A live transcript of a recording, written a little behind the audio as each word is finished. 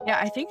Yeah,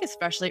 I think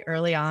especially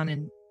early on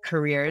in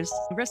careers,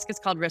 risk is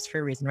called risk for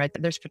a reason, right?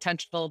 There's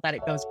potential that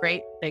it goes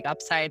great, big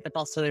upside, but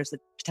also there's a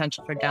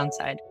potential for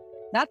downside.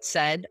 That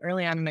said,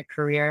 early on in a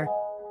career,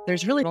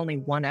 there's really only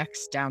one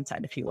X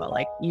downside, if you will.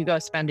 Like you go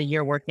spend a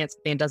year working at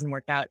something, it doesn't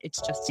work out, it's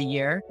just a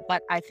year.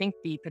 But I think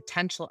the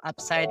potential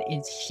upside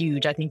is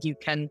huge. I think you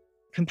can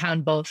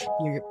compound both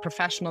your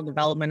professional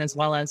development as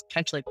well as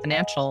potentially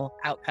financial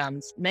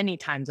outcomes many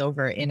times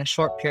over in a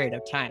short period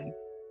of time.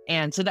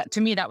 And so that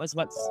to me, that was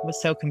what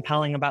was so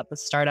compelling about the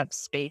startup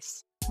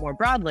space more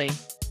broadly.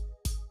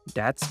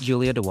 That's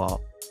Julia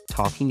DeWalt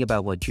talking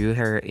about what drew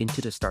her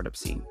into the startup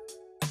scene.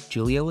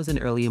 Julia was an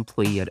early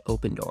employee at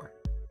Opendoor,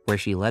 where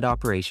she led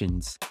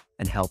operations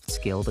and helped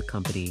scale the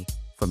company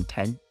from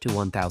 10 to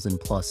 1,000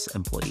 plus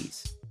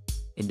employees.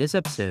 In this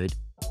episode,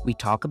 we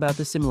talk about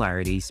the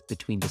similarities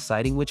between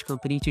deciding which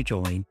company to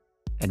join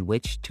and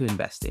which to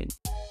invest in.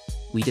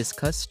 We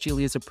discuss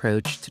Julia's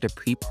approach to the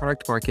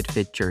pre-product market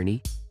fit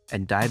journey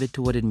and dive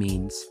into what it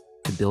means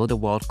to build a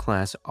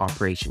world-class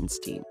operations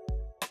team.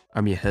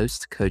 I'm your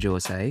host, Kojo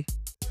Osei,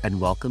 and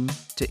welcome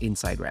to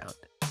Inside Round.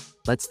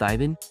 Let's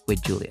dive in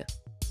with Julia.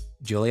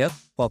 Julia,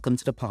 welcome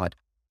to the pod.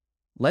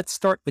 Let's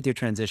start with your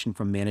transition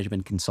from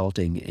management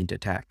consulting into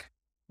tech.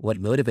 What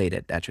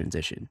motivated that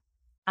transition?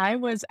 I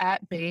was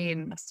at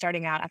Bain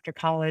starting out after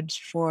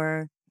college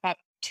for about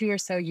 2 or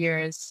so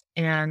years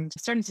and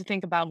started to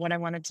think about what I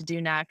wanted to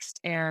do next.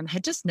 And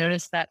had just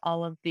noticed that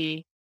all of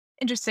the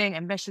interesting,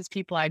 ambitious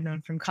people I'd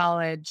known from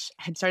college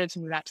had started to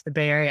move out to the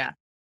Bay Area.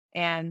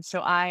 And so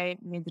I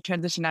made the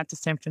transition out to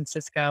San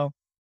Francisco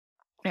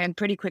and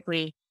pretty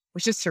quickly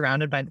was just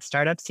surrounded by the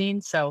startup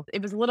scene. So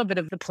it was a little bit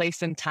of the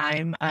place and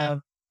time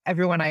of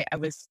everyone I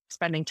was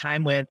spending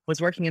time with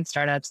was working in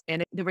startups,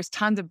 and there was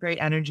tons of great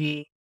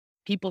energy.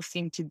 People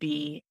seemed to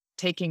be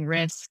taking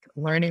risk,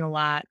 learning a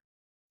lot,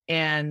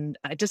 and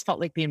I just felt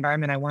like the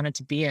environment I wanted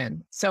to be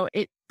in. So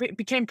it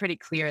became pretty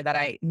clear that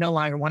I no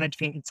longer wanted to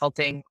be in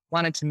consulting,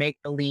 wanted to make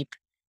the leap.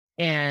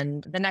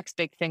 And the next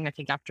big thing I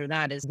think after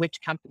that is which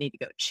company to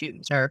go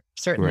choose. There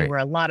certainly Right. were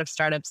a lot of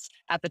startups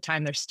at the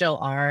time. There still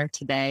are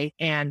today.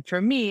 And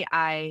for me,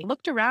 I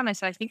looked around. I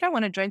said, I think I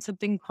want to join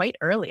something quite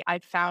early. I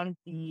found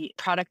the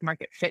product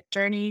market fit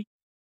journey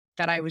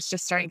that I was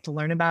just starting to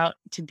learn about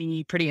to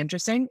be pretty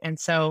interesting. And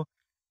so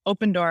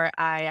Open Door,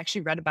 I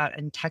actually read about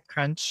in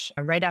TechCrunch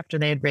right after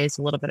they had raised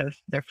a little bit of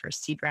their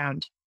first seed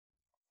round.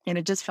 And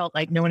it just felt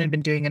like no one had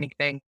been doing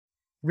anything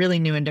really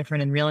new and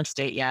different in real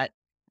estate yet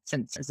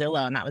since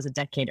Zillow, and that was a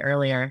decade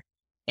earlier.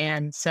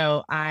 And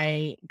so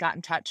I got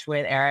in touch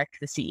with Eric,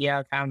 the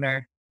CEO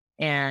founder,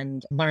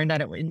 and learned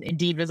that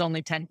indeed was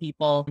only 10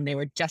 people and they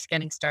were just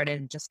getting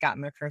started, just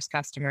gotten their first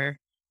customer,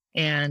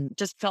 and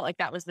just felt like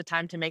that was the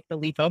time to make the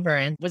leap over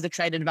and was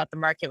excited about the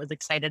market, was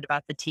excited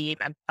about the team,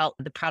 and felt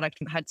the product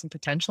had some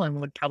potential and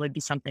would probably be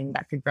something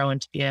that could grow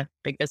into be a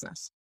big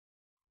business.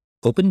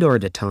 Opendoor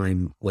at the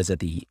time was at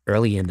the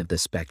early end of the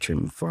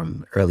spectrum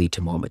from early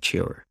to more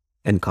mature,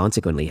 and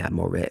consequently had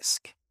more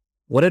risk.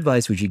 What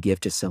advice would you give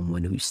to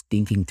someone who's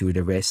thinking through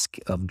the risk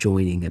of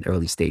joining an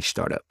early stage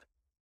startup?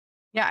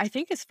 Yeah, I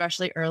think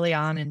especially early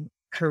on in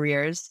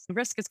careers,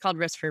 risk is called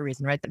risk for a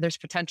reason, right? There's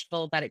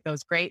potential that it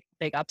goes great,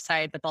 big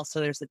upside, but also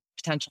there's a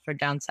potential for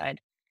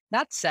downside.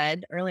 That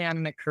said, early on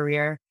in a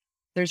career,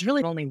 there's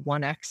really only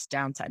one X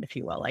downside, if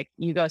you will. Like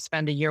you go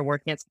spend a year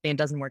working at something, it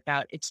doesn't work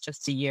out, it's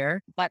just a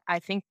year. But I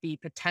think the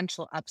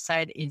potential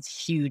upside is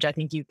huge. I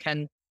think you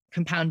can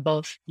compound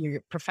both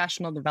your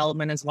professional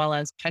development as well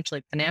as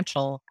potentially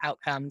financial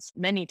outcomes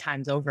many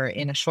times over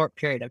in a short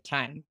period of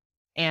time.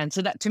 And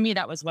so that to me,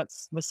 that was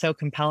was so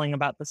compelling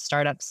about the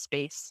startup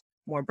space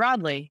more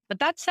broadly. But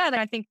that said,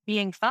 I think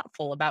being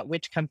thoughtful about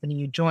which company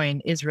you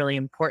join is really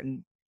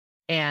important.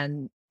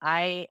 And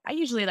I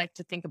usually like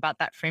to think about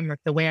that framework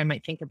the way I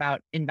might think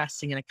about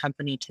investing in a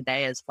company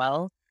today as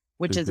well,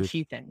 which is a Mhm.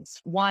 few things.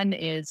 One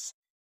is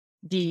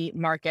the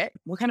market.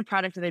 What kind of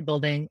product are they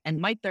building? And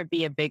might there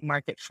be a big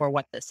market for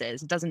what this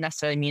is? It doesn't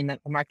necessarily mean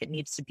that the market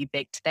needs to be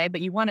big today,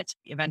 but you want it to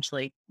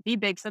eventually be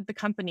big so that the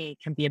company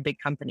can be a big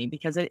company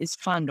because it is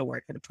fun to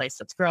work at a place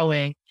that's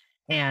growing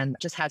and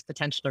just has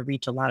potential to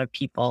reach a lot of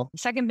people. The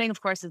second thing,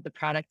 of course, is the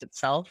product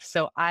itself.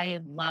 So I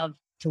love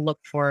to look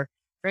for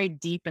very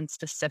deep and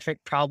specific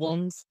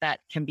problems that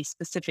can be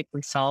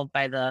specifically solved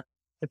by the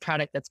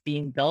product that's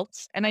being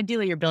built. And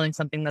ideally, you're building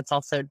something that's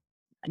also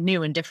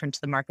new and different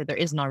to the market. There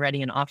isn't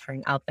already an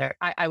offering out there.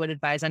 I would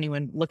advise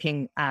anyone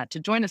looking to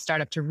join a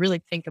startup to really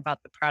think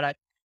about the product,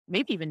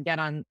 maybe even get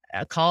on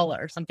a call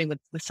or something with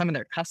some of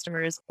their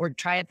customers or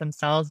try it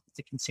themselves. If it's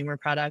a consumer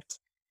product.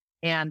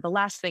 And the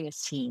last thing is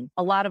team.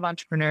 A lot of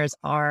entrepreneurs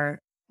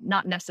are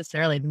not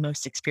necessarily the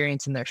most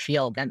experienced in their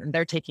field and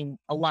they're taking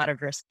a lot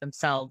of risk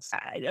themselves.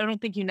 I don't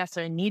think you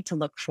necessarily need to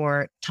look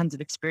for tons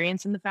of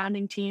experience in the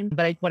founding team,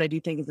 but what I do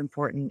think is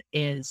important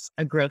is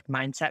a growth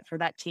mindset for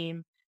that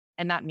team.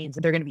 And that means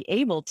that they're going to be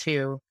able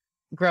to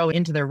grow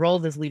into their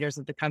roles as leaders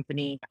of the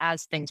company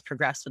as things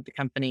progress with the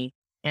company.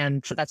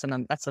 And so that's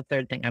the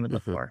third thing I would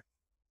look Mhm. for.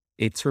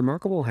 It's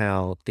remarkable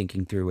how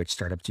thinking through which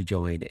startup to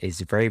join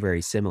is very,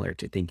 very similar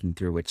to thinking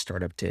through which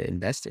startup to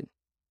invest in.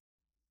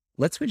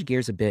 Let's switch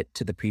gears a bit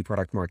to the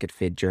pre-product market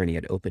fit journey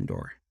at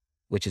Opendoor,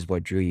 which is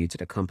what drew you to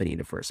the company in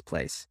the first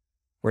place.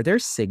 Were there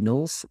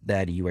signals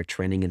that you were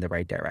trending in the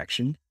right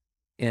direction?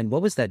 And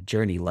what was that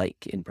journey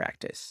like in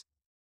practice?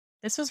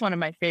 This was one of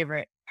my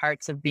favorite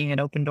parts of being at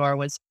Open Door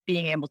was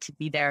being able to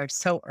be there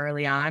so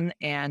early on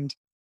and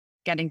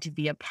getting to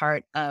be a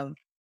part of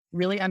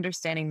really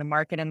understanding the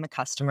market and the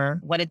customer.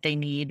 What did they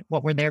need?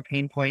 What were their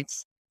pain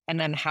points? And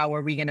then how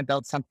were we going to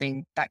build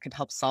something that could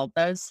help solve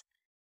those?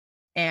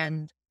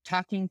 And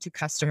talking to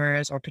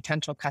customers or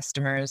potential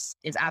customers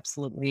is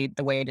absolutely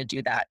the way to do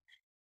that.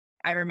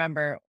 I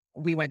remember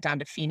we went down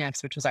to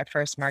Phoenix, which was our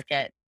first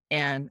market,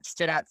 and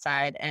stood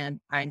outside and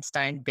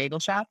Einstein Bagel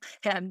Shop,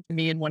 and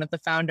me and one of the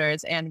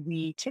founders, and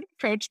we sort of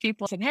approached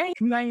people, said, "Hey,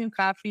 can we buy you a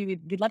coffee?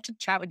 We'd love to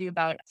chat with you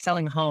about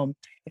selling a home,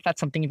 if that's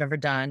something you've ever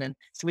done." And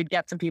so we'd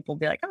get some people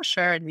be like, "Oh,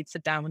 sure," and we'd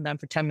sit down with them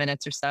for 10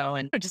 minutes or so,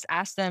 and just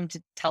ask them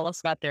to tell us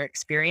about their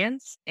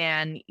experience.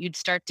 And you'd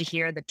start to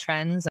hear the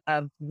trends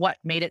of what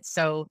made it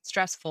so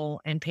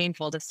stressful and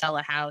painful to sell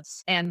a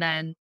house, and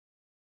then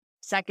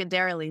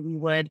secondarily, we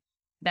would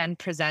then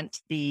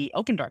present the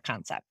open door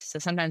concept. So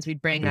sometimes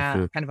we'd bring a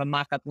Hmm. kind of a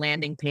mock-up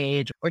landing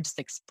page or just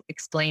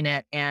explain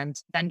it and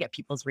then get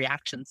people's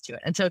reactions to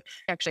it. And so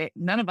actually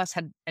none of us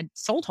had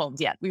sold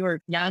homes yet. We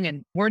were young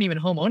and weren't even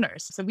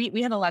homeowners. So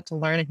we had a lot to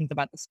learn, I think,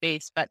 about the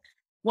space. But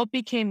what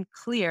became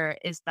clear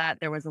is that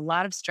there was a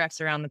lot of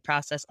stress around the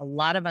process, a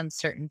lot of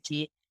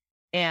uncertainty.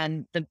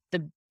 And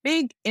the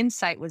big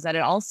insight was that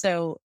it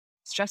also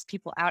stressed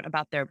people out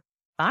about their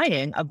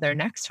buying of their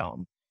next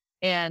home.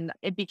 And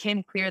it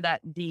became clear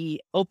that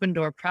the open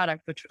door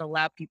product, which would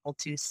allow people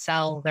to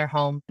sell their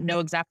home,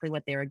 know exactly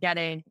what they were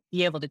getting,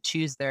 be able to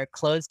choose their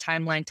close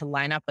timeline to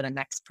line up with a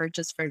next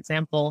purchase, for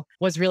example,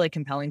 was really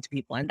compelling to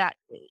people. And that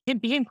it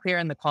became clear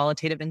in the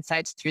qualitative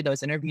insights through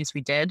those interviews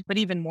we did. But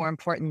even more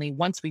importantly,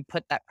 once we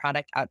put that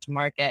product out to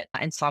market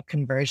and saw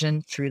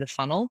conversion through the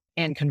funnel,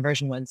 and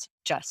conversion was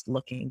just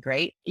looking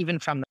great, even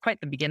from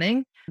quite the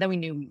beginning, then we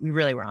knew we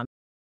really were on.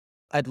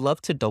 I'd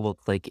love to double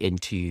click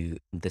into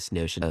this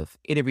notion of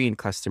interviewing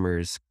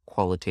customers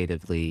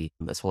qualitatively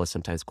as well as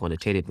sometimes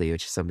quantitatively,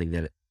 which is something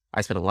that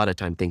I spend a lot of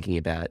time thinking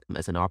about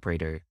as an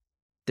operator.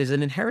 There's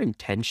an inherent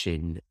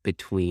tension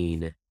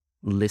between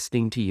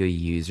listening to your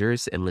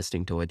users and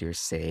listening to what you're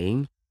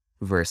saying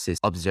versus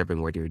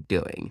observing what you're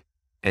doing.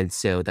 And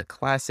so the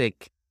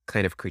classic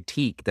kind of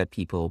critique that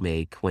people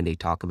make when they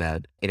talk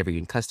about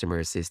interviewing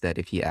customers is that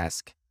if you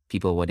ask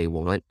people what they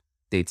want,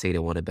 they'd say they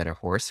want a better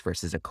horse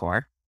versus a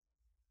car.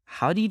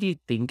 How did you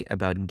think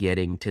about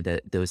getting to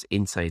those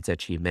insights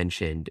that you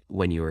mentioned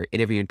when you were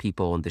interviewing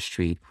people on the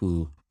street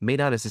who may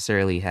not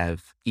necessarily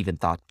have even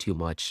thought too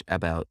much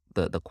about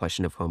the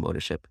question of home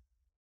ownership?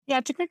 Yeah,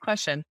 it's a good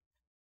question.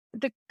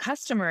 The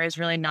customer is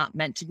really not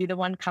meant to be the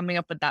one coming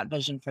up with that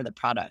vision for the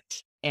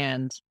product.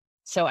 And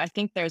so I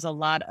think there's a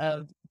lot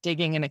of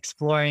digging and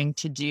exploring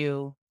to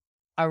do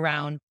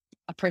around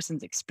a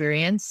person's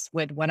experience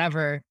with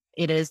whatever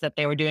it is that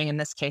they were doing, in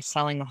this case,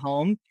 selling a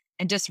home,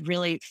 and just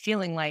really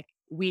feeling like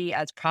we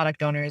as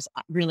product owners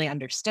really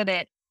understood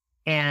it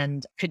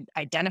and could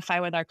identify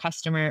with our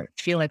customer,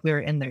 feel like we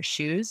were in their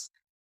shoes.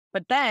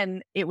 But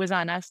then it was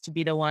on us to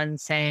be the one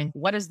saying,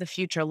 what does the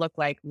future look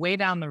like way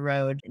down the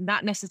road?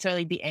 Not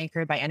necessarily be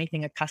anchored by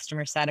anything a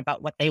customer said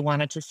about what they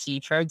wanted to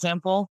see, for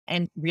example,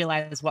 and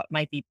realize what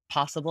might be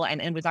possible.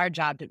 And it was our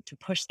job to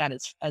push that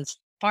as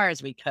far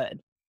as we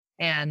could.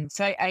 And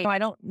so I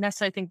don't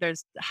necessarily think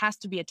has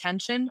to be a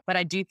tension, but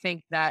I do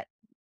think that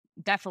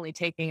definitely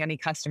taking any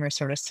customer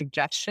sort of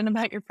suggestion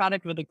about your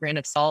product with a grain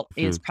of salt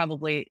Hmm. is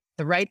probably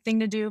the right thing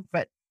to do.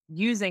 But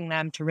using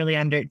them to really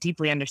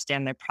deeply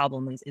understand their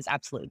problem is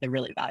absolutely the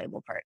really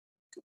valuable part.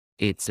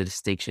 It's a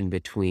distinction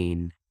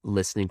between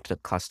listening to the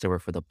customer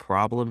for the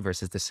problem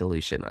versus the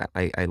solution.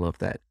 I love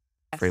that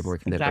Yes,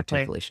 framework and that exactly.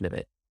 articulation of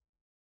it.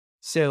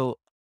 So,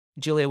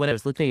 Julia, when I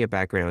was looking at your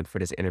background for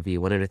this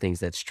interview, one of the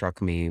things that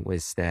struck me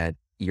was that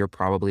you're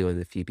probably one of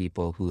the few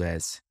people who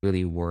has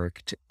really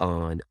worked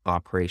on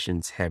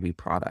operations heavy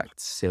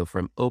products. So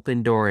from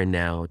Open Door and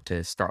now to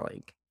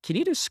Starlink. Can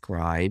you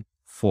describe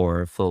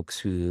for folks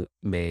who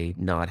may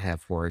not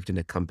have worked in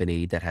a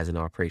company that has an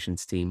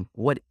operations team,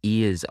 what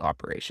is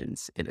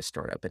operations in a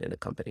startup and in a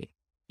company?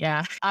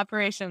 Yeah.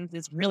 Operations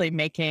is really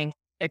making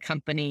a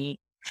company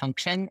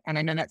function. And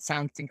I know that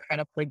sounds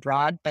incredibly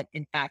broad, but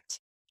in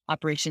fact,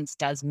 operations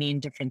does mean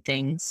different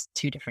things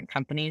to different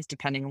companies,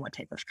 depending on what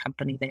type of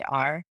company they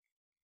are.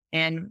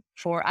 And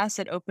for us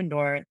at Open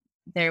Door,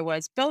 there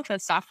was both a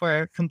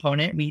software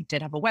component. We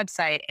did have a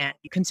website and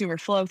consumer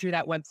flow through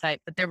that website,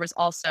 but there was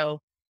also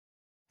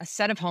a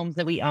set of homes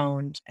that we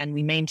owned and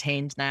we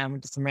maintained them. We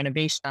did some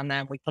renovation on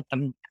them. We put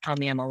them on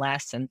the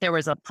MLS, and there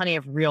was plenty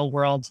of real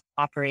world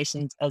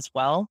operations as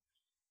well.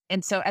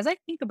 And so, as I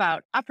think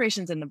about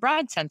operations in the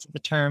broad sense of the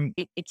term,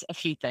 it's a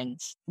few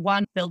things.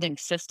 One, building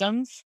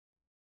systems.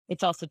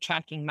 It's also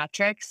tracking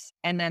metrics.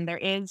 And then there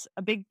is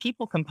a big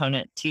people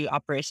component to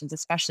operations,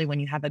 especially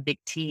when you have a big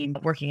team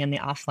working in the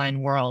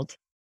offline world.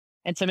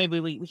 And so maybe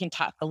we can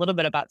talk a little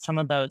bit about some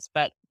of those.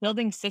 But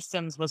building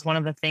systems was one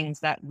of the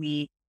things that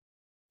we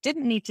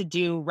didn't need to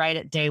do right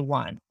at day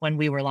one when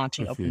we were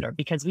launching Hmm. Opendoor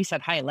because we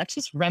said, hey, let's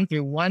just run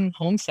through one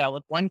home sale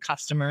with one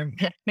customer,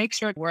 make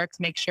sure it works,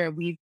 make sure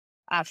we've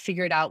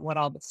figured out what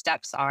all the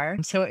steps are.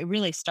 So it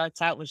really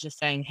starts out with just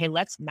saying, hey,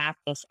 let's map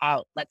this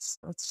out. Let's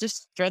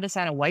just throw this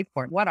on a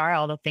whiteboard. What are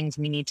all the things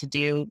we need to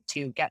do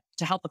to get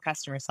to help a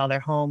customer sell their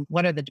home?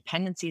 What are the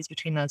dependencies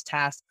between those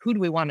tasks? Who do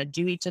we want to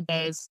do each of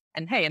those?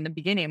 And hey, in the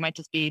beginning, it might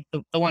just be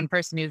the one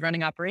person who's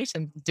running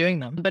operations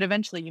doing them. But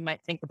eventually you might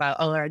think about,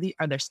 oh, are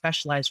there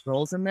specialized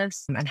roles in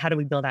this? And how do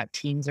we build out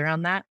teams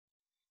around that?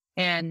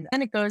 And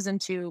then it goes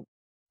into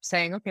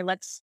saying, okay,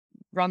 let's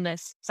run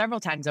this several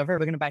times over. We're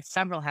going to buy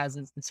several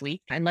houses this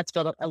week and let's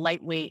build a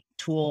lightweight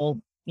tool.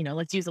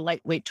 Let's use a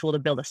lightweight tool to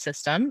build a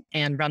system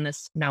and run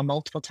this now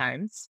multiple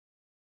times.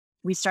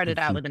 We started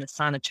out Hmm. with an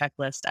Asana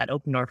checklist at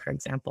Opendoor, for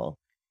example,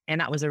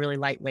 and that was a really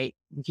lightweight.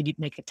 We could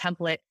make a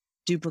template,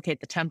 duplicate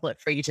the template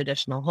for each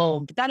additional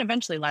home. But that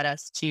eventually led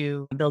us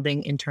to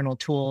building internal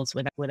tools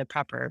with a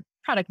proper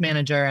product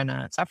manager and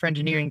a software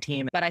engineering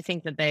team. But I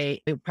think that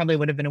it probably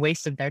would have been a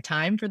waste of their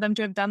time for them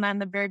to have done that in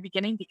the very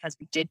beginning because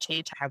we did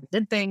change how we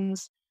did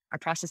things. Our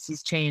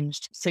processes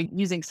changed. So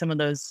using some of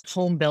those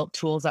home built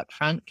tools up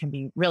front can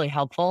be really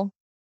helpful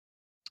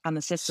on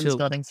the systems So,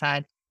 building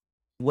side.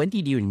 when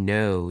did you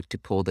know to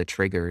pull the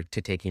trigger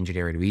to take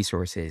engineering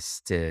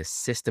resources to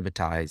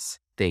systematize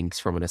things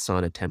from an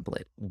Asana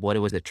template? What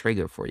was the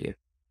trigger for you?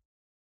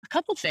 A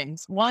couple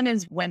things. One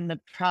is when the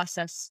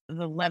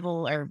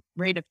level or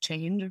rate of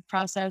change of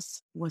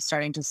process was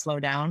starting to slow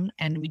down.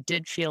 And we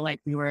did feel like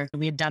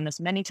we had done this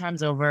many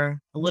times over,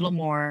 a little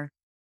more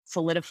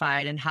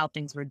solidified in how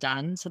things were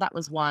done. So that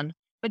was one.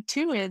 But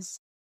two is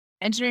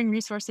engineering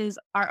resources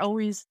are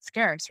always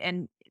scarce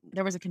and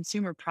there was a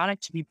consumer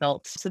product to be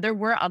built. So there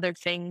were other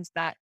things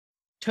that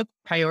took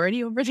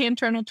priority over the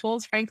internal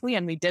tools, frankly.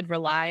 And we did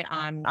rely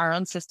on our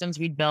own systems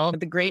we'd built,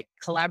 the great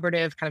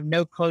collaborative kind of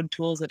no code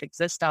tools that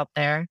exist out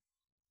there.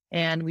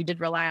 And we did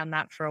rely on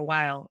that for a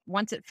while.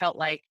 Once it felt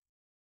like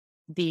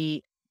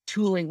the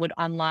tooling would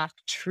unlock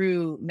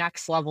true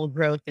next level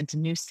growth into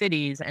new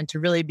cities and to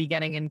really be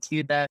getting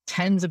into the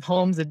tens of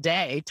homes a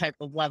day type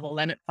of level,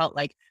 then it felt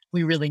like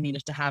we really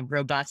needed to have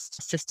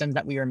robust systems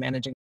that we were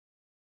managing.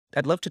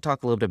 I'd love to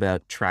talk a little bit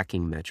about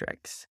tracking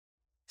metrics.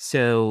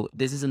 So,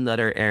 this is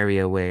another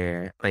area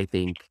where I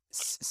think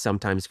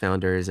sometimes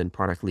founders and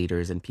product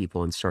leaders and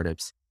people in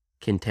startups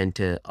can tend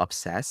to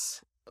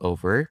obsess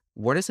over.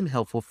 What are some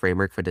helpful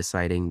framework for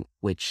deciding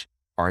which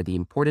are the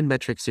important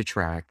metrics to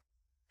track,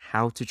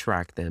 how to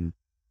track them,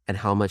 and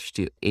how much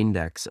to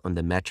index on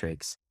the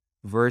metrics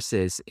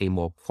versus a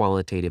more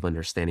qualitative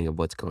understanding of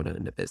what's going on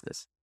in the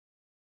business?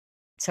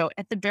 So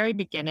at the very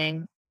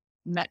beginning,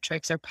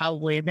 metrics are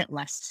probably a bit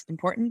less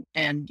important.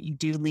 And you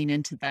do lean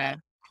into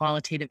the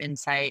qualitative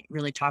insight,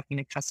 really talking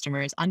to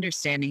customers,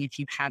 understanding if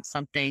you have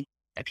something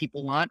that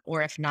people want,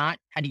 or if not,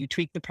 how do you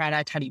tweak the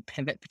product? How do you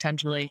pivot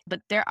potentially?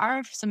 But there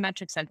are some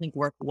metrics I think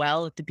work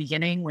well at the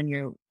beginning when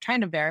you're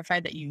trying to verify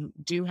that you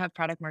do have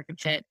product market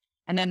fit.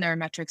 And then there are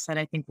metrics that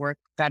I think work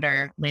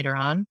better later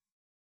on.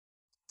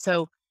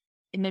 So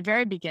in the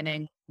very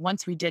beginning,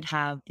 once we did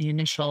have the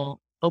initial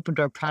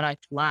Opendoor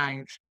product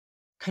live,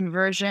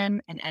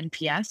 conversion and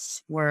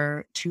NPS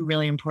were two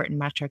really important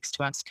metrics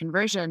to us.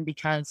 Conversion,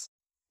 because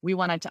we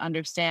wanted to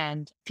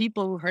understand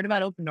people who heard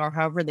about Opendoor,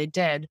 however they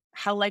did,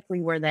 how likely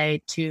were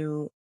they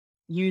to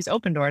use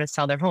Opendoor to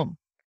sell their home?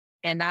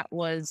 And that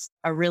was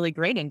a really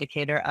great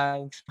indicator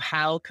of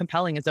how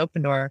compelling is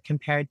Opendoor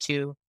compared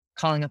to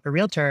calling up a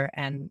realtor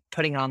and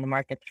putting it on the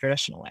market the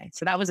traditional way.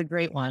 So that was a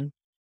great one.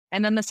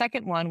 And then the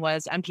second one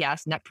was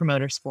NPS, Net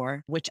Promoter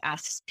Score, which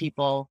asks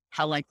people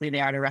how likely they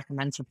are to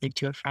recommend something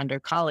to a friend or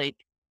colleague.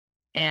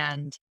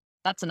 And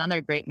that's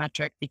another great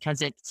metric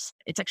because it's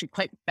actually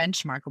quite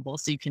benchmarkable.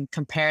 So you can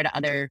compare to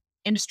other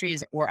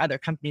industries or other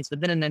companies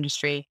within an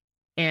industry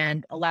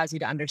and allows you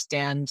to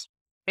understand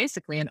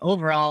basically an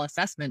overall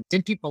assessment.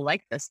 Did people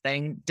like this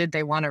thing? Did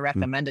they want to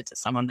recommend it to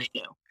someone they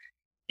knew?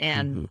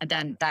 And Mm-hmm.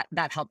 then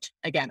that helped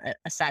again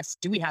assess,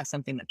 do we have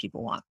something that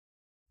people want?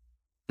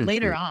 Hmm.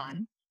 Later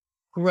on,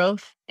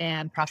 growth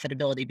and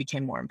profitability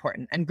became more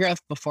important and growth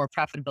before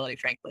profitability,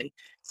 frankly.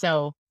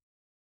 So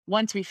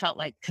once we felt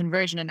like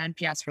conversion and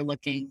NPS were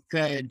looking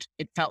good,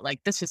 it felt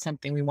like this was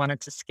something we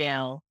wanted to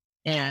scale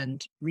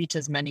and reach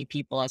as many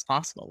people as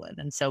possible with.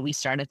 And so we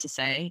started to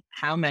say,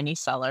 how many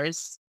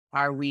sellers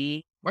are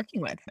we working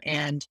with?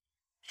 And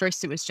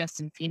first, it was just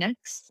in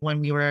Phoenix when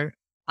we were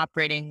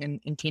operating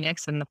in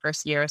Phoenix in the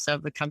first year or so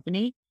of the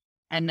company.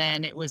 And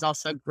then it was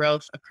also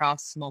growth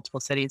across multiple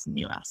cities in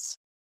the US.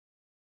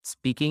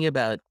 Speaking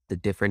about the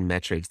different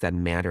metrics that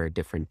matter at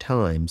different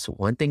times,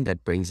 one thing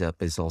that brings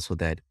up is also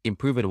that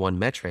improving one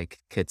metric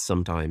could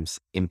sometimes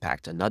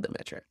impact another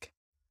metric.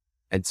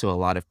 And so a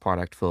lot of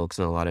product folks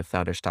and a lot of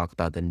founders talk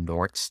about the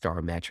North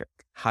Star metric.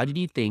 How did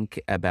you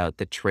think about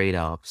the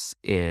trade-offs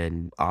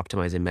in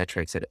optimizing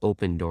metrics at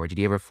Opendoor? Did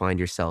you ever find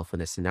yourself in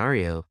a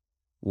scenario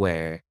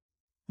where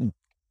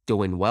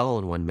doing well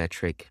on one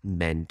metric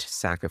meant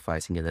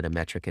sacrificing another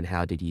metric? And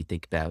how did you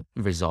think about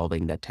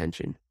resolving that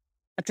tension?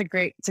 It's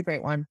a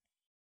great one.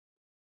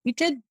 We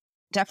did.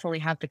 definitely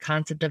have the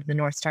concept of the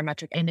North Star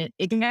metric, and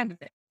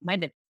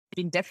might have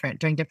been different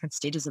during different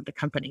stages of the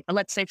company. But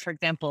let's say, for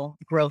example,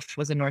 growth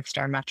was a North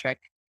Star metric.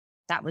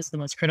 That was the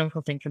most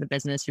critical thing for the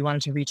business. We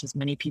wanted to reach as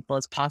many people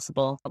as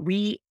possible.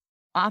 We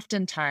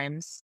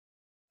oftentimes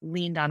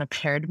leaned on a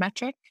paired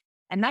metric,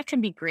 and that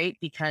can be great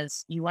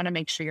because you want to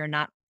make sure you're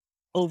not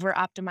over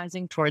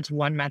optimizing towards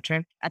one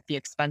metric at the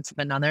expense of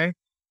another.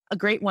 A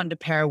great one to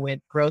pair with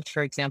growth,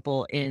 for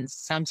example, is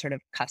some sort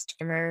of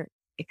customer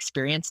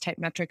experience type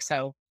metric.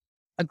 So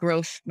a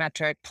growth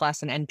metric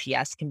plus an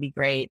NPS can be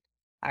great,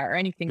 or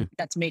anything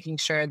that's making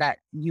sure that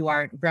you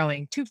aren't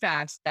growing too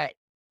fast, that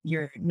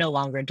you're no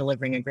longer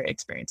delivering a great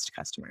experience to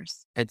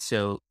customers. And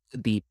so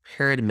the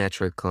paired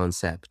metric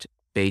concept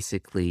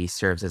basically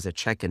serves as a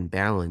check and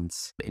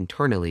balance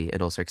internally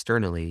and also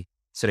externally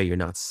so that you're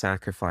not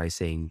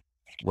sacrificing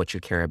what you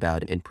care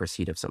about in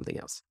pursuit of something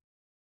else.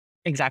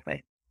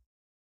 Exactly.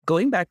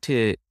 Going back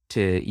to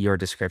your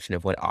description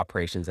of what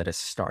operations at a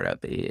startup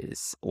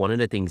is, one of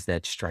the things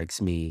that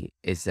strikes me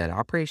is that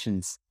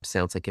operations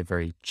sounds like a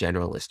very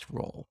generalist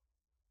role.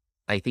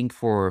 I think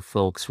for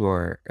folks who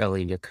are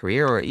early in your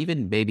career or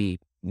even maybe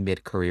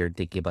mid-career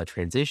thinking about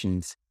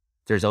transitions,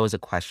 there's always a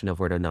question of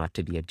whether or not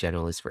to be a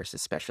generalist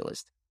versus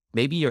specialist.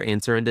 Maybe your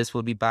answer on this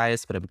will be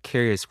biased, but I'm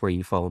curious where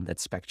you fall on that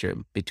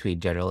spectrum between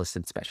generalist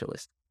and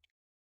specialist.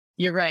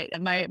 You're right.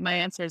 And my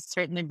answer is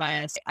certainly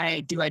biased.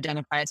 I do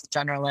identify as a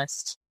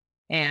generalist,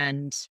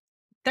 and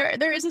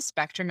there is a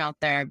spectrum out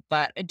there,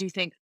 but I do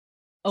think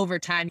over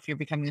time, if you're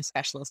becoming a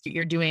specialist,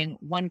 you're doing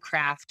one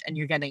craft and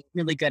you're getting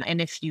really good.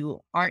 And if you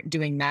aren't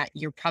doing that,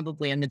 you're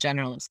probably in the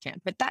generalist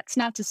camp. But that's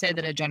not to say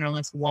that a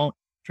generalist won't,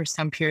 for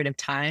some period of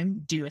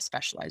time, do a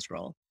specialized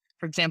role.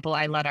 For example,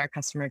 I led our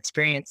customer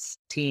experience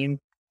team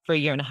for a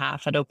year and a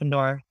half at Open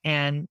Door,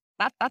 and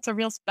that's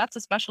a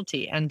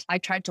specialty. And I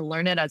tried to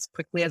learn it as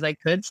quickly as I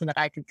could so that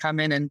I could come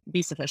in and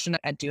be sufficient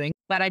at doing.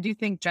 But I do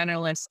think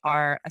generalists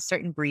are a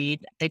certain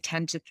breed. They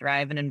tend to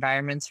thrive in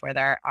environments where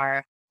there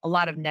are a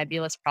lot of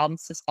nebulous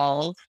problems to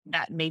solve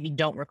that maybe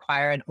don't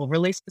require an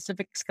overly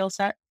specific skill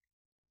set,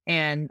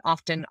 and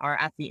often are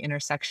at the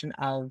intersection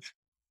of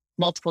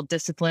multiple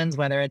disciplines,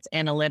 whether it's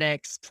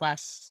analytics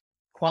plus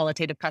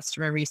qualitative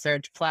customer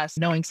research plus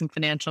knowing some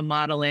financial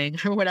modeling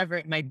or whatever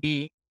it might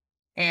be.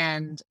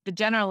 And the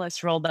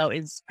generalist role, though,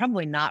 is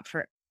probably not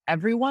for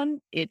everyone.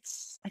 I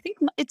think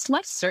it's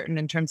less certain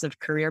in terms of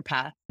career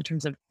path, in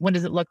terms of what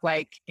does it look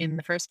like in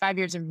the first 5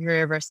 years of your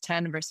career versus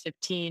 10 versus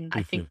 15.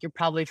 I think Mhm. you'll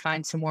probably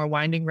find some more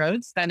winding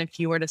roads than if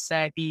you were to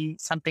say be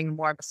something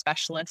more of a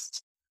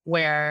specialist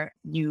where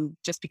you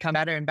just become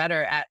better and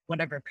better at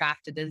whatever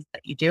craft it is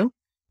that you do.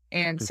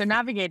 And so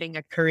navigating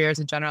a career as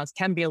a generalist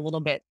can be a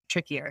little bit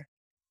trickier.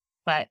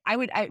 But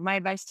my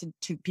advice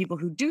to people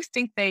who do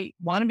think they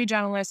want to be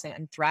generalists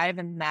and thrive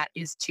in that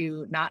is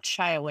to not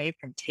shy away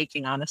from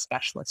taking on a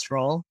specialist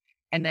role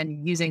and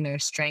then using their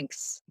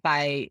strengths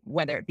by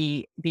whether it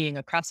be being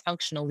a cross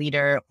functional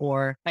leader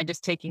or by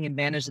just taking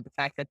advantage of the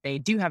fact that they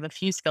do have a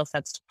few skill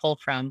sets to pull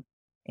from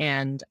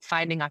and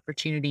finding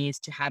opportunities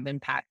to have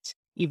impact.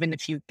 Even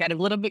if you get a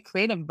little bit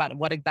creative about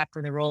what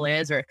exactly the role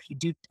is, or if you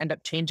do end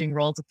up changing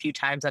roles a few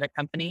times at a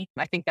company,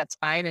 I think that's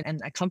fine.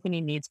 And a company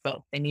needs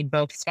both. They need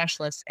both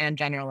specialists and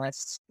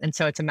generalists. And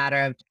so it's a matter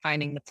of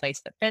finding the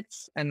place that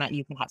fits and that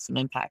you can have some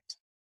impact.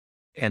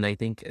 And I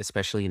think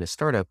especially in a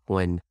startup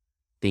when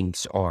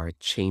things are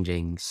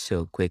changing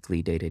so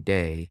quickly day to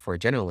day, for a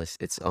generalist,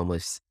 it's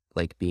almost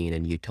like being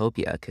in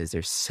utopia because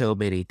there's so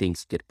many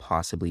things you could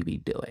possibly be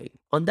doing.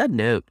 On that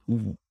note,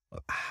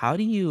 how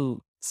do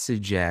you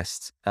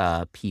suggest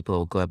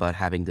people go about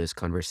having those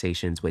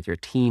conversations with your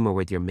team or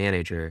with your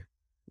manager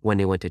when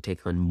they want to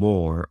take on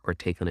more or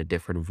take on a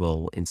different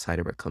role inside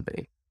of a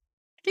company?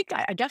 I think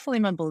I definitely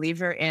am a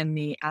believer in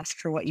the ask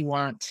for what you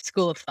want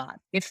school of thought.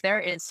 If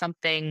there is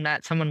something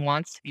that someone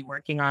wants to be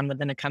working on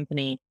within a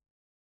company,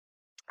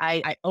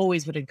 I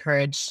always would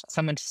encourage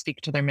someone to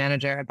speak to their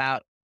manager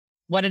about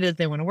what it is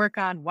they want to work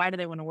on, why do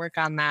they want to work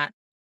on that.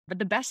 But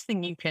the best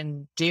thing you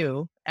can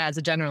do as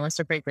a generalist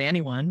or frankly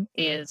anyone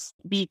is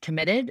be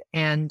committed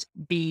and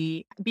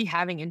be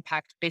having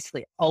impact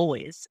basically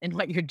always in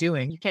what you're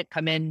doing. You can't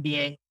come in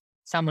being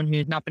someone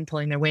who's not been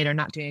pulling their weight or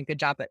not doing a good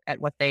job at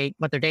what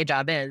their day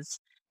job is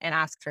and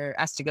ask for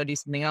us to go do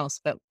something else.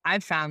 But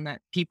I've found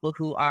that people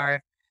who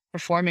are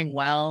performing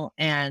well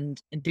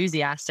and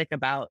enthusiastic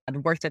about the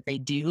work that they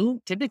do,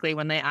 typically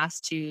when they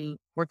ask to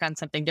work on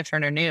something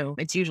different or new,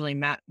 it's usually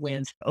met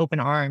with open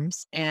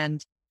arms.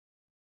 And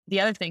the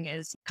other thing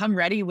is come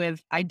ready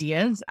with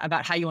ideas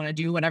about how you want to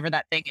do whatever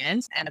that thing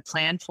is and a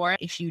plan for it.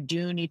 If you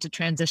do need to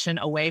transition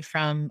away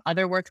from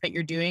other work that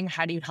you're doing,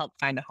 how do you help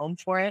find a home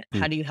for it? Mm.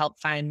 How do you help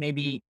find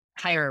maybe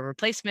hire a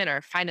replacement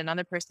or find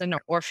another person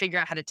or figure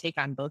out how to take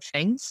on both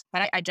things?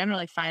 But I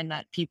generally find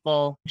that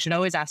people should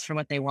always ask for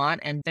what they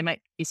want and they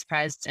might be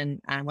surprised in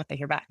what they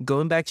hear back.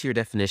 Going back to your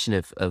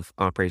definition of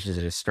operations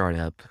at a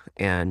startup,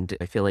 and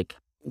I feel like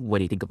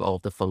When you think of all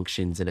the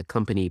functions in a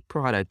company,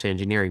 product,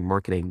 engineering,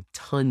 marketing,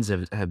 tons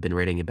of have been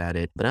writing about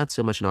it, but not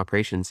so much in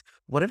operations.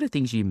 One of the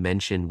things you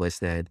mentioned was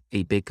that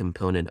a big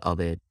component of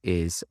it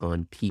is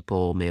on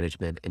people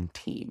management and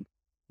team.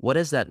 What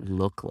does that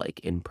look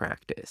like in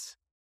practice?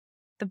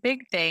 The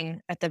big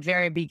thing at the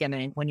very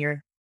beginning when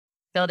you're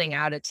building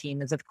out a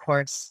team is, of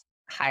course,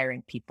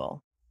 hiring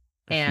people.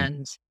 Mhm.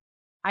 And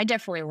I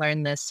definitely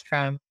learned this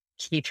from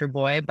Teacher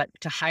Boy, but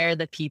to hire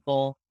the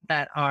people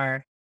that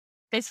are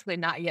basically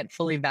not yet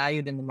fully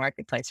valued in the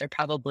marketplace are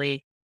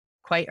probably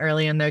quite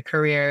early in their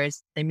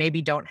careers. They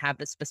maybe don't have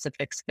the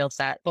specific skill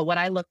set. But what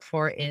I look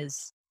for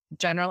is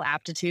general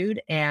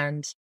aptitude.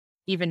 And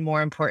even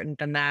more important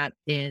than that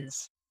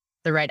is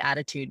the right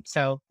attitude.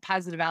 So,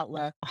 positive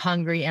outlook,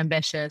 hungry,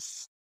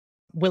 ambitious,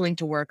 willing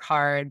to work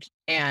hard.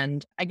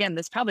 And again,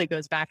 this probably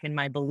goes back in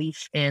my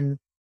belief in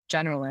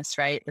generalists,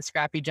 right? The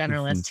scrappy Mhm.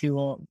 generalists who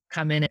will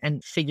come in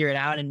and figure it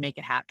out and make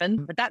it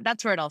happen. But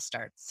that's where it all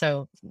starts.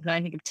 So when I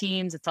think of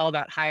teams, it's all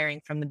about hiring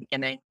from the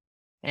beginning.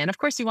 And of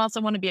course, you also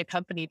want to be a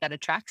company that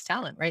attracts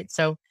talent, right?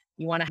 So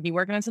you want to be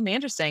working on something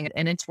interesting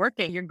and it's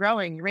working, you're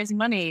growing, you're raising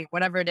money,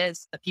 whatever it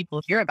is, the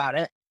people hear about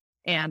it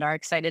and are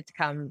excited to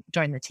come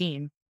join the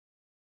team.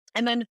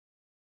 And then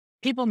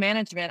people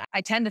management,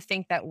 I tend to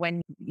think that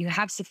when you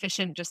have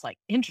sufficient, just like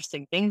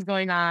interesting things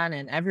going on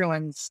and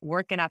everyone's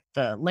working at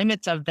the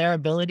limits of their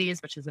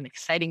abilities, which is an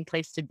exciting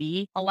place to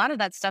be, a lot of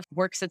that stuff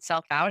works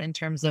itself out in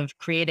terms of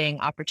creating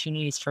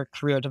opportunities for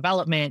career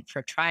development,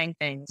 for trying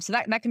things. So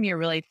that can be a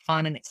really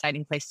fun and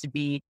exciting place to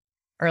be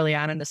early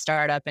on in the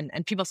startup. And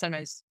people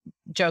sometimes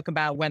joke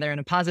about whether in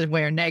a positive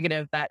way or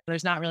negative that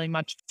there's not really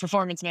much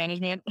performance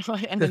management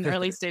in an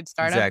early stage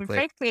startup. But Exactly.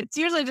 frankly, it's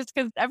usually just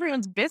because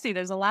everyone's busy.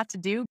 There's a lot to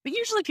do, but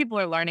usually people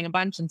are learning a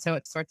bunch. And so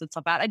it sorts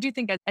itself out. I do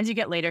think as you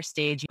get later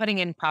stage, putting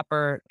in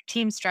proper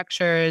team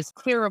structures,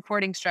 clear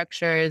reporting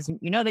structures,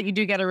 you know that you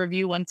do get a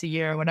review once a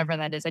year, whatever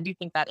that is. I do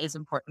think that is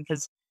important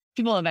because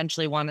people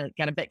eventually want to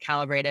get a bit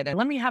calibrated and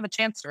let me have a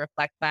chance to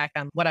reflect back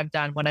on what I've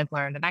done, what I've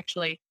learned, and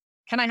actually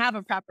can I have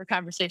a proper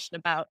conversation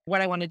about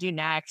what I want to do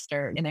next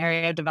or an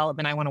area of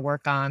development I want to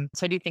work on?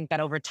 So I do think that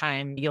over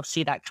time, you'll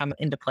see that come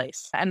into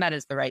place. And that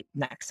is the right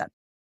next step.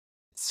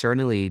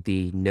 Certainly,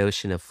 the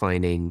notion of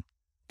finding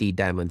the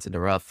diamonds in the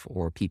rough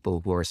or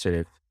people who are sort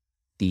of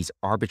these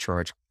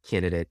arbitrage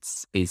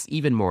candidates is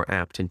even more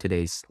apt in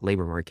today's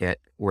labor market,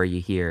 where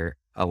you hear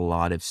a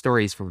lot of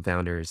stories from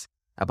founders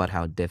about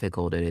how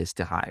difficult it is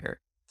to hire.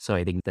 So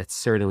I think that's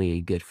certainly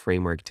a good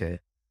framework to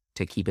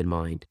keep in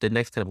mind. The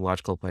next kind of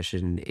logical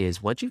question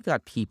is once you've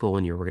got people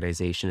in your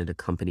organization and the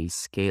company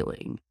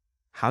scaling,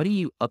 how do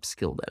you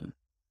upskill them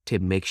to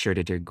make sure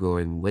that they're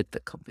growing with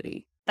the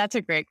company? That's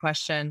a great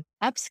question.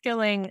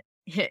 Upskilling,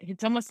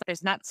 it's almost like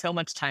there's not so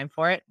much time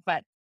for it,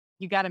 but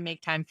you got to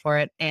make time for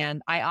it.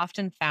 And I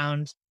often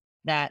found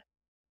that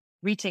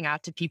reaching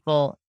out to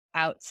people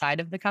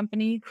outside of the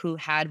company who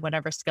had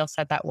whatever skill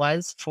set that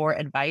was for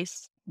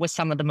advice was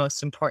some of the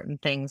most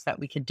important things that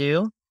we could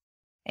do.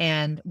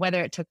 And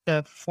whether it took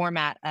the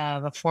format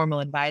of a formal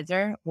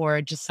advisor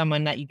or just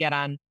someone that you get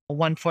on a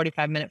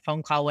 145-minute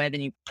phone call with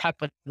and you prep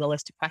with the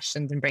list of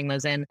questions and bring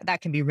those in, that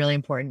can be really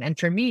important. And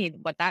for me,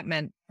 what that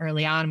meant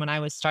early on when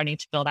I was starting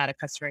to build out a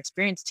customer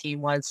experience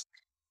team was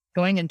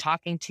going and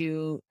talking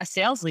to a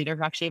sales leader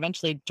who actually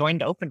eventually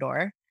joined Open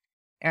Door,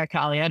 Erica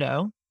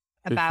Alieto,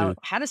 Mhm. about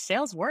how does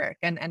sales work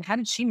and how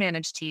did she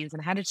manage teams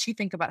and how did she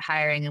think about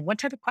hiring and what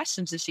type of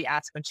questions did she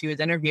ask when she was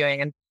interviewing.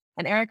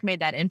 And Eric made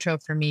that intro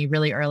for me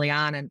really early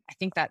on. And I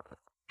think that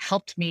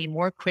helped me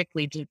more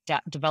quickly to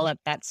develop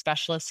that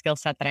specialist skill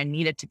set that I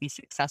needed to be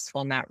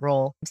successful in that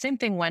role. The same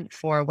thing went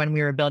for when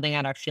we were building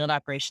out our field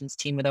operations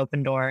team with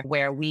Open Door,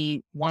 where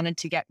we wanted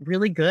to get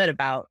really good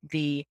about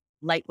the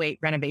lightweight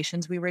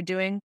renovations we were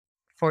doing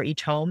for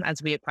each home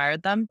as we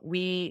acquired them.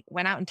 We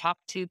went out and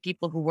talked to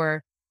people who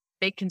were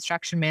big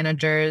construction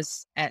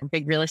managers at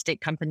big real estate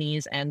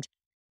companies and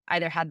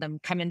either had them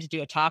come in to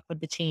do a talk with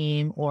the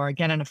team or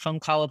get on a phone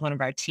call with one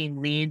of our team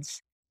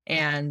leads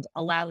and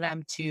allow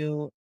them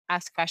to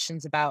ask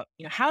questions about,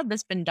 how had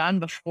this been done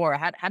before?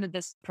 How did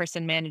this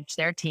person manage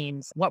their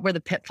teams? What were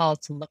the pitfalls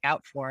to look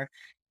out for?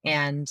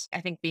 And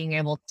I think being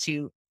able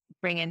to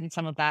bring in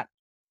some of that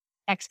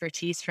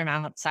expertise from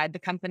outside the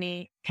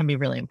company can be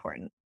really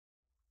important.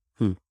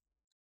 Hmm.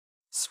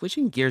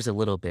 Switching gears a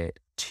little bit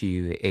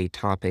to a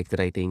topic that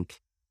I think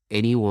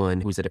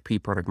anyone who's at a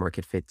pre-product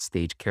market fit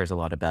stage cares a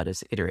lot about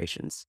is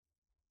iterations.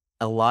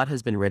 A lot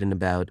has been written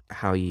about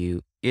how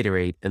you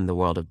iterate in the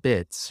world of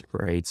bits,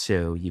 right?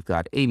 So you've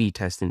got A/B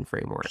testing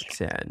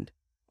frameworks and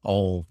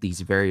all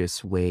these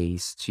various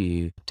ways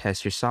to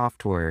test your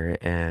software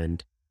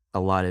and a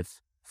lot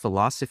of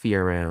philosophy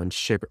around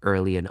ship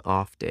early and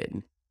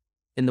often.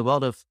 In the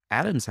world of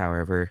atoms,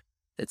 however,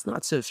 it's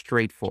not so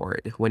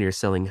straightforward. When you're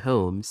selling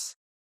homes,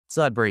 it's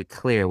not very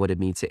clear what it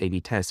means to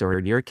A/B test, or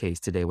in your case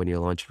today, when you're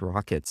launching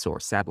rockets or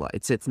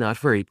satellites, it's not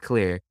very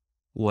clear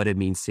what it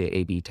means to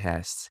A/B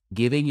tests.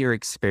 Given your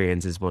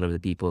experience as one of the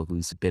people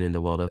who's been in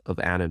the world of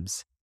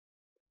atoms,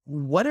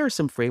 What are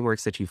some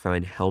frameworks that you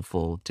find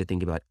helpful to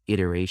think about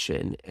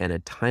iteration and a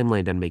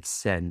timeline that makes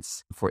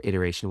sense for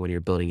iteration when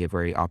you're building a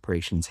very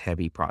operations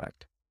heavy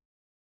product?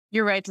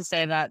 You're right to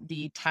say that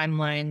the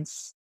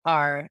timelines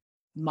are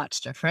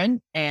much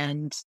different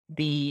and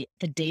the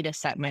data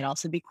set might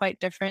also be quite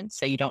different.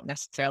 So you don't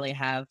necessarily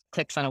have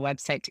clicks on a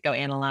website to go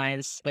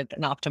analyze with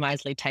an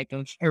optimizely type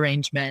of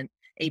arrangement,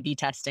 A/B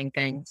testing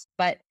things.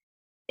 But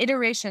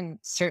iteration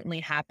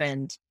certainly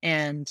happened.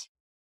 And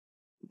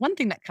one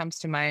thing that comes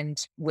to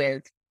mind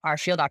with our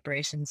field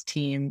operations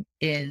team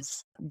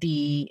is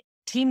the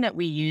team that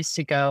we use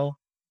to go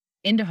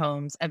into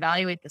homes,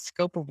 evaluate the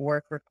scope of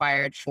work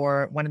required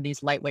for one of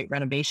these lightweight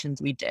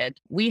renovations we did.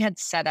 We had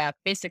set up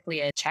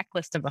basically a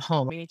checklist of a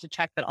home. We need to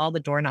check that all the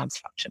doorknobs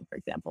function, for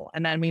example,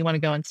 and then we want to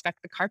go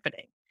inspect the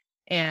carpeting.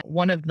 And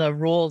one of the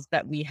rules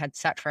that we had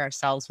set for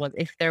ourselves was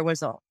if there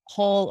was a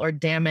hole or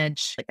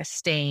damage, like a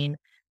stain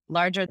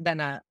larger than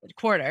a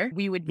quarter,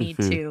 we would need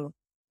Hmm. to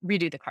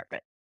redo the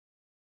carpet.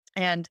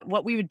 And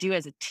what we would do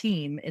as a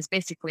team is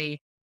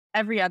basically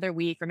every other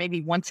week or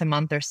maybe once a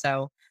month or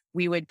so,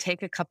 we would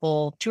take a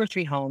couple, two or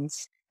three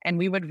homes, and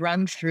we would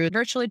run through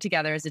virtually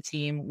together as a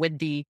team with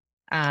the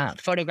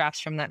photographs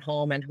from that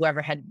home and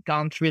whoever had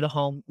gone through the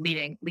home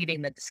leading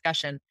the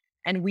discussion.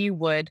 And we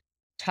would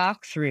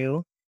talk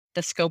through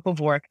the scope of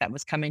work that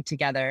was coming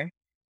together.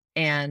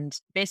 And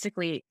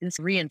basically, this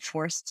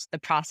reinforced the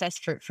process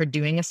for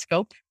doing a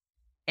scope,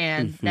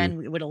 and Hmm.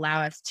 then it would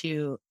allow us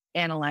to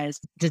analyze,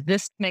 does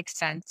this make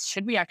sense?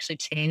 Should we actually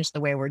change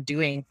the way we're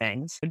doing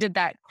things? Did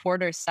that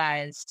quarter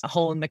size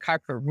hole in the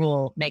carpet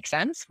rule make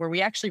sense? Were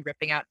we actually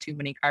ripping out too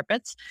many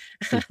carpets?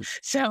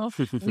 So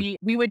we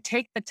would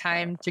take the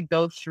time to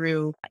go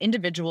through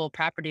individual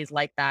properties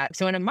like that.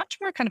 So in a much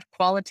more kind of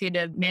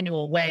qualitative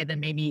manual way than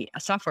maybe a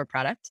software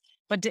product.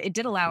 But it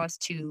did allow us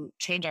to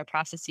change our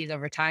processes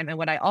over time. And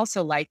what I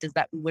also liked is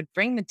that we would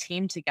bring the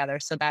team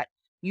together so that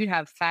you'd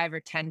have 5 or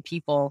 10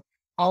 people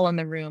all in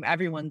the room,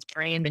 everyone's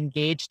brain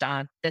engaged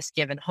on this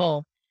given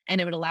home. And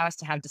it would allow us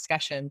to have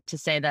discussion to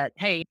say that,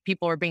 hey,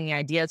 people were bringing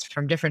ideas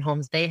from different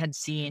homes they had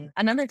seen.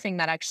 Another thing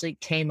that actually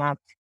came up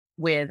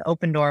with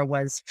Open Door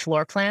was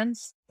floor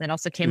plans. That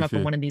also came up in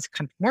Hmm. one of these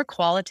more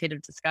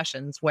qualitative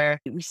discussions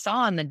where we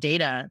saw in the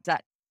data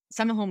that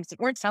some homes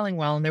weren't selling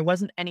well and there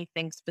wasn't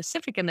anything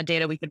specific in the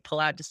data we could pull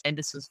out to say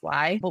this was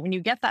why. But when you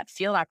get that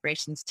field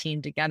operations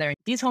team together,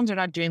 these homes are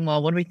not doing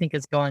well. What do we think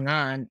is going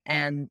on?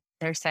 And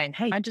they're saying,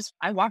 hey,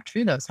 I walked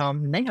through those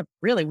homes and they have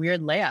really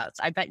weird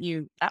layouts. I bet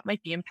you that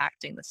might be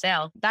impacting the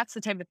sale. That's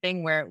the type of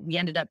thing where we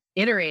ended up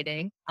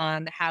iterating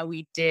on how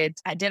I did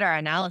our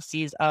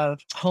analyses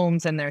of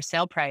homes and their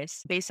sale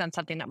price based on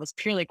something that was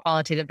purely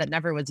qualitative that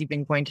never was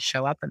even going to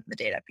show up in the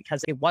data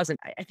because it wasn't.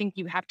 I think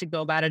you have to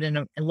go about it in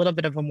a little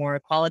bit of a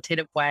more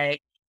qualitative way.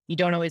 You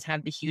don't always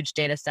have the huge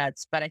data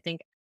sets, but I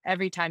think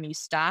every time you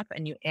stop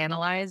and you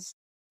analyze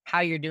how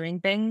you're doing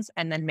things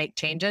and then make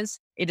changes,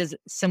 it is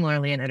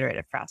similarly an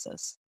iterative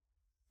process.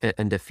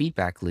 And the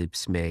feedback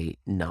loops may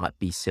not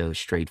be so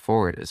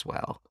straightforward as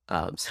well.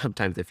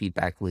 Sometimes the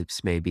feedback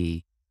loops may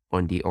be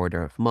on the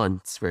order of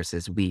months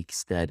versus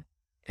weeks that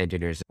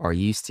engineers are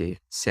used to.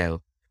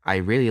 So I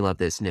really love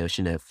this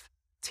notion of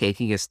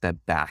taking a step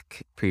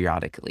back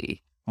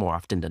periodically, more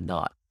often than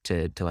not,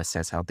 to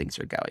assess how things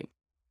are going.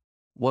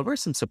 What were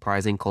some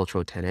surprising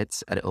cultural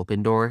tenets at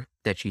Open Door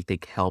that you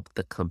think helped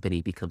the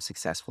company become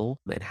successful?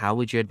 And how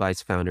would you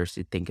advise founders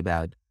to think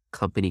about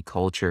company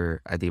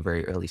culture at the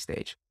very early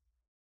stage?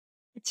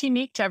 It's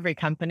unique to every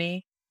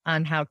company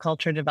on how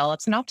culture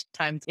develops. And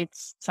oftentimes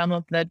it's some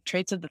of the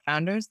traits of the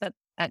founders that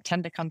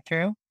tend to come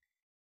through.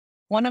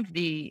 One of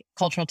the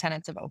cultural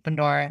tenets of Open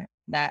Door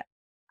that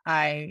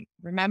I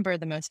remember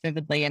the most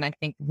vividly and I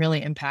think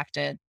really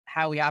impacted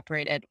how we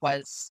operated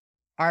was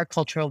our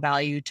cultural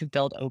value to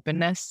build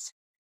openness.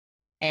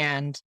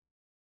 And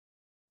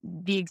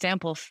the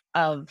example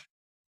of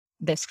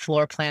this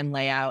floor plan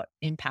layout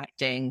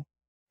impacting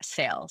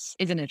sales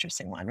is an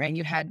interesting one, right?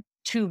 You had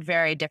two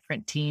very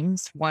different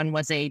teams. One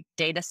was a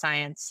data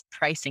science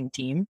pricing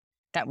team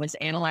that was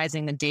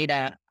analyzing the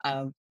data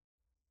of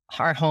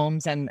our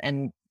homes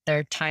and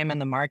their time on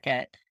the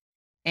market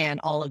and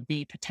all of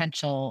the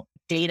potential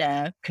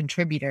data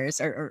contributors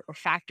or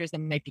factors that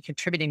might be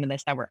contributing to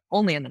this that were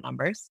only in the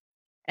numbers.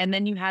 And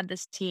then you had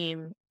this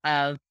team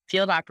of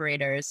field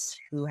operators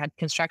who had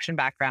construction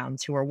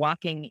backgrounds who were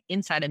walking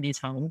inside of these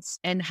homes.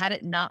 And had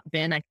it not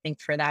been, I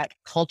think, for that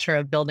culture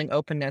of building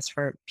openness,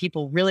 for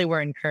people really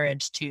were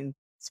encouraged to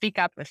speak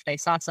up if they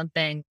saw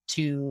something,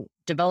 to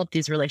develop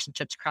these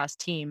relationships across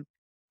team.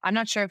 I'm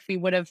not sure if we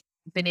would have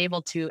been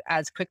able to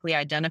as quickly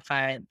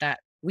identify that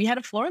we had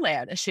a floor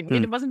layout issue. Hmm.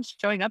 It wasn't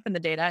showing up in the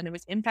data and it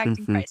was impacting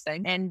Mhm.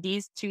 pricing. And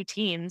these two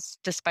teams,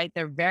 despite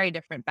their very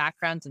different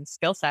backgrounds and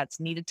skill sets,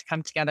 needed to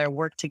come together,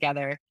 work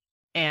together,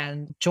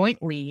 and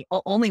jointly,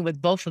 only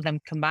with both of them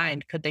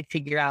combined, could they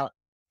figure out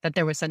that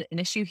there was an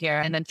issue here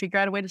and then figure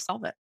out a way to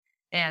solve it.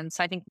 And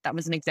so I think that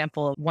was an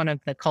example of one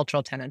of the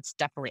cultural tenets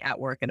definitely at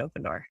work at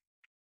Open Door.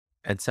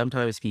 And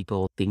sometimes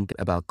people think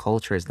about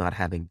culture as not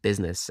having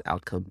business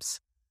outcomes,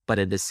 But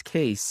in this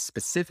case,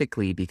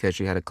 specifically because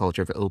you had a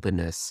culture of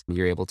openness,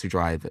 you're able to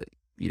drive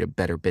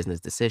better business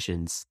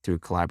decisions through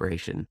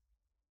collaboration.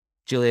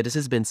 Julia, this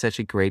has been such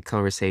a great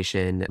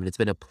conversation, and it's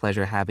been a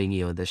pleasure having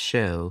you on the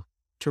show.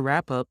 To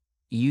wrap up,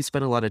 you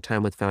spent a lot of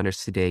time with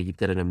founders today. You've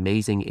got an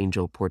amazing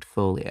angel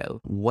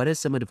portfolio. What is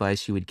some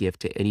advice you would give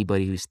to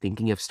anybody who's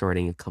thinking of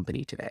starting a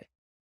company today?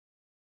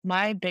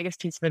 My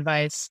biggest piece of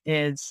advice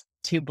is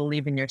to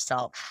believe in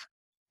yourself.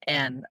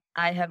 And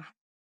I have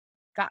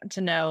gotten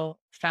to know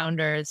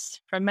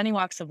founders from many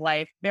walks of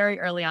life very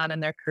early on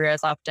in their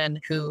careers, often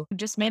who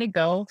just made a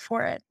go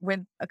for it with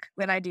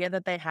an idea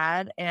that they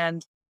had.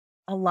 And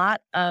a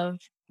lot of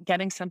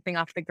getting something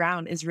off the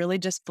ground is really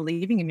just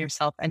believing in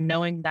yourself and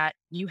knowing that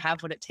you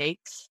have what it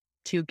takes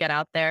to get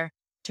out there,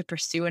 to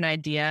pursue an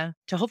idea,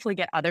 to hopefully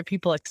get other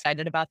people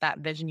excited about that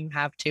vision you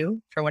have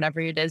too, for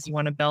whatever it is you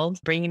want to build,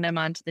 bringing them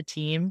onto the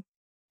team.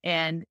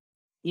 And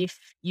if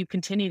you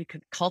continue to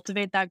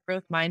cultivate that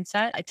growth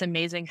mindset, it's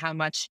amazing how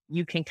much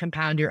you can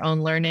compound your own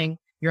learning,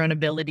 your own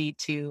ability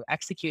to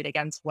execute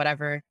against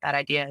whatever that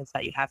idea is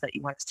that you have that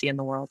you want to see in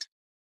the world.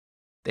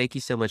 Thank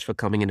you so much for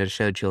coming into the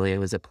show, Julia. It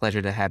was a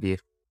pleasure to have you.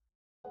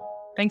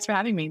 Thanks for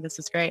having me. This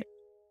is great.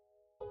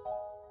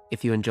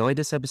 If you enjoyed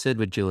this episode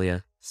with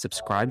Julia,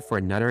 subscribe for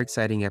another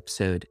exciting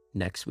episode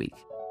next week.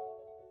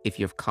 If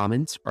you have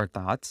comments or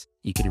thoughts,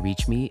 you can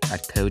reach me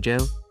at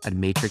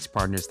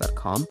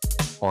kojo@matrixpartners.com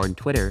or on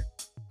Twitter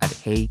at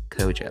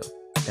HeyKojo.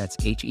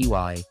 That's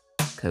HEY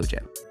Kojo.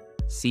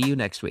 See you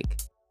next week.